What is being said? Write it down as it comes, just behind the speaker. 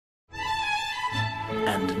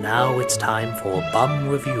And now it's time for Bum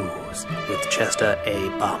Reviews with Chester A.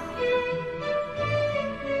 Bum.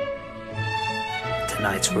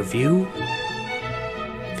 Tonight's review,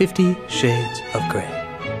 50 Shades of Grey.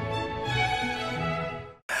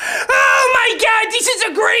 Oh my god, this is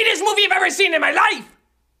the greatest movie I've ever seen in my life!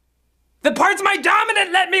 The parts my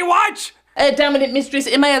dominant let me watch! Dominant mistress,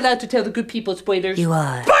 am I allowed to tell the good people spoilers? You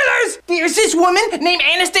are. Spoilers! There's this woman named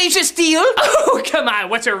Anastasia Steele. Oh, come on,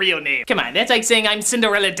 what's her real name? Come on, that's like saying I'm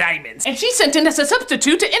Cinderella Diamonds. And she sent in as a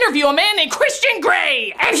substitute to interview a man named Christian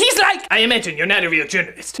Grey! And he's like, I imagine you're not a real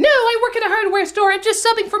journalist. No, I work at a hardware store. I'm just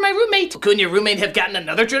subbing for my roommate. Couldn't your roommate have gotten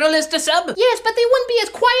another journalist to sub? Yes, but they wouldn't be as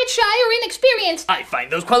quiet, shy, or inexperienced. I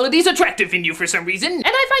find those qualities attractive in you for some reason. And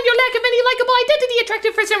I find your lack of any likable identity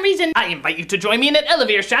attractive for some reason. I invite you to join me in an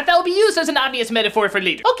elevator shot that will be used as an obvious metaphor for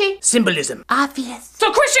later. Okay. Symbolism. Obvious.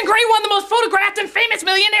 So Christian Grey, one of the most photographed and famous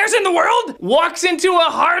millionaires in the world, walks into a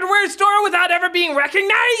hardware store without ever being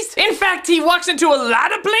recognized? In fact, he walks into a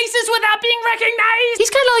lot of places without being recognized. He's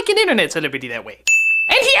kind of like an internet celebrity that way.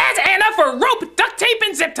 And he has Anna for rope, duct tape,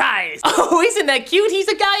 and zip ties. Oh, isn't that cute? He's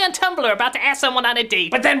a guy on Tumblr about to ask someone on a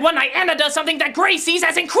date. But then one night, Anna does something that Grey sees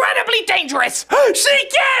as incredibly dangerous. She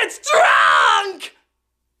gets drunk!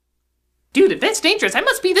 Dude, if that's dangerous, I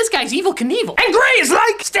must be this guy's Evel Knievel. And Grey is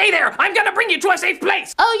like, stay there, I'm gonna bring you to a safe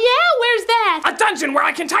place. Oh yeah? Where's that? A dungeon where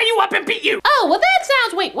I can tie you up and beat you. Oh, well that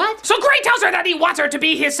sounds, wait, what? So Grey tells her that he wants her to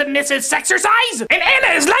be his submissive sexercise. And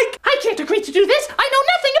Anna is like, I can't agree to do this. I know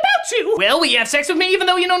nothing about you. Well, will you have sex with me even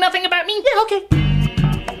though you know nothing about me? Yeah, okay.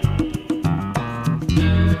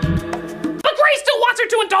 Grey still wants her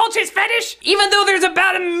to indulge his fetish, even though there's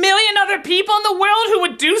about 1 million other people in the world who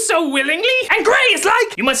would do so willingly. And Grey is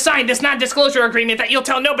like, you must sign this non-disclosure agreement that you'll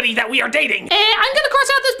tell nobody that we are dating. I'm gonna cross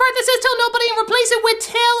out this part that says tell nobody and replace it with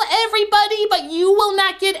tell everybody, but you will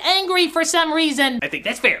not get angry for some reason. I think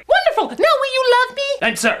that's fair. Wonderful. Now will you love me?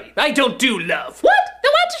 I'm sorry, I don't do love. What?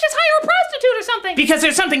 Then why don't you just hire a prostitute or something? Because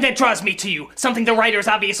there's something that draws me to you. Something the writers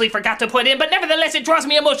obviously forgot to put in, but nevertheless it draws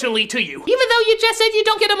me emotionally to you. Even though you just said you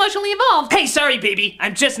don't get emotionally involved. Hey, sorry baby,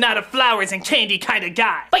 I'm just not a flowers and candy kind of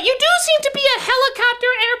guy. But you do seem to be a helicopter,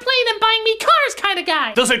 airplane, and buying me cars kind of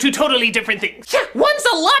guy. Those are two totally different things. Yeah, one's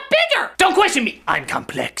a lot bigger. Don't question me, I'm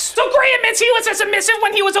complex. So Grey admits he was a submissive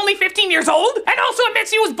when he was only 15 years old, and also admits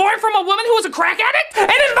he was born from a woman who was a crack addict, and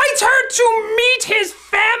invites her to meet his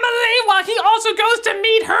family while he also goes to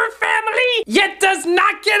meet her family, yet does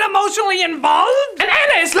not get emotionally involved. And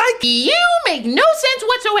Anna is like, you make no sense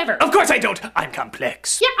whatsoever. Of course I don't, I'm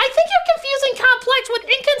complex. Yeah, I think you're confusing complex with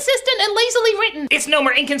inconsistent and lazily written. It's no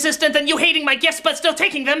more inconsistent than you hating my gifts but still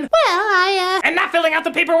taking them. Well, And not filling out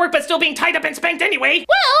the paperwork but still being tied up and spanked anyway.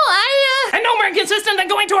 Well, And no more inconsistent than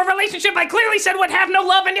going to a relationship I clearly said would have no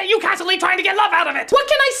love and yet you constantly trying to get love out of it. What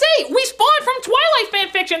can I say? We spawned from Twilight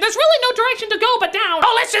fanfiction. There's really no direction to go but down.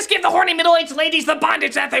 Oh, let's just give the horny middle-aged ladies the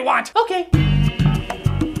bondage that they want. Okay.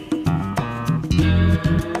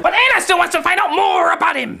 But Anna still wants to find out more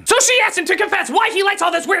about him. So she asks him to confess why he likes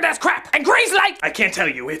all this weird-ass crap. And Grey's like, I can't tell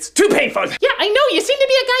you, it's too painful. Yeah, I know, you seem to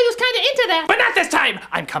be a guy who's kind of into that. But not this time,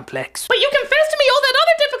 I'm complex. But you confessed to me all that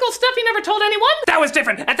other difficult stuff you never told anyone. That was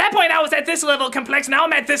different. At that point, I was at this level complex, now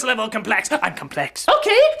I'm at this level complex. I'm complex.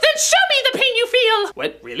 Okay, then show me the pain you feel.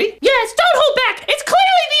 What, really? Yes, don't hold back. It's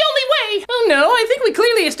clearly the only way. Oh no, I think we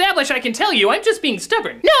clearly established I can tell you, I'm just being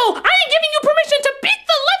stubborn. No, I ain't giving you permission to beat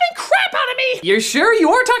the living crap out of me. You're sure you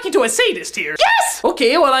are talking to a sadist here? Yes!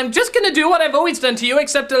 Okay, well I'm just gonna do what I've always done to you,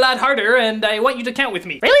 except a lot harder, and I want you to count with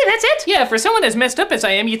me. Really, that's it? Yeah, for someone as messed up as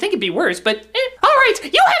I am, you'd think it'd be worse, but All right,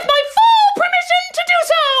 you have my full permission to do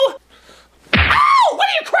so. Ow! What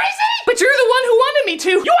are you, crazy? But you're the one who wanted me to.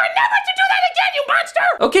 You are never to do that again, you monster!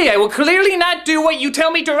 Okay, I will clearly not do what you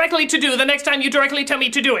tell me directly to do the next time you directly tell me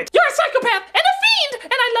to do it. You're a psychopath and a fiend,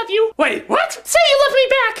 and I love you. Wait, what? Say you love me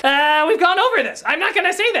back. We've gone over this. I'm not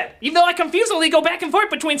gonna say that. Even though I confusedly go back and forth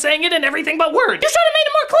between saying it and everything but words. You should have made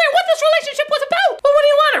it more clear what this relationship was about. Well, what do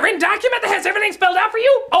you want? A written document that has everything spelled out for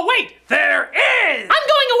you? Oh, wait, there is! I'm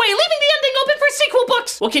going away, leaving the ending open for sequel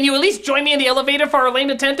books. Well, can you at least join me in the elevator for our lame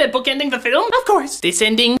attempt at bookending the film? Of course. This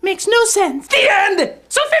ending Makes no sense. the end!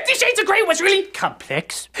 So 50 Shades of Grey was really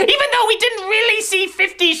complex. Even though we didn't really see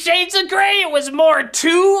 50 Shades of Grey, it was more to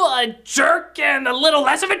a jerk and a little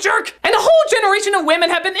less of a jerk. And a whole generation of women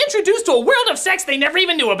have been introduced to a world of sex they never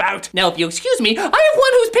even knew about. Now, if you'll excuse me, I have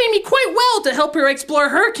one who's paying me quite well to help her explore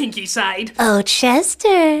her kinky side. Oh,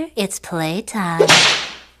 Chester, it's playtime.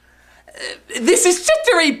 This is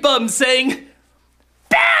Chester A. Bum saying,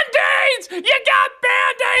 Band-Aids! You got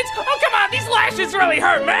Band-Aids! Oh, come on, these lashes really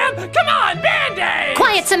hurt, man! Come on, Band-Aids!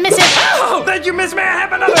 Quiet, submissive. Oh, thank you, Miss May I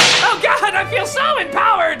have another? Oh, God, I feel so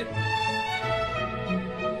empowered!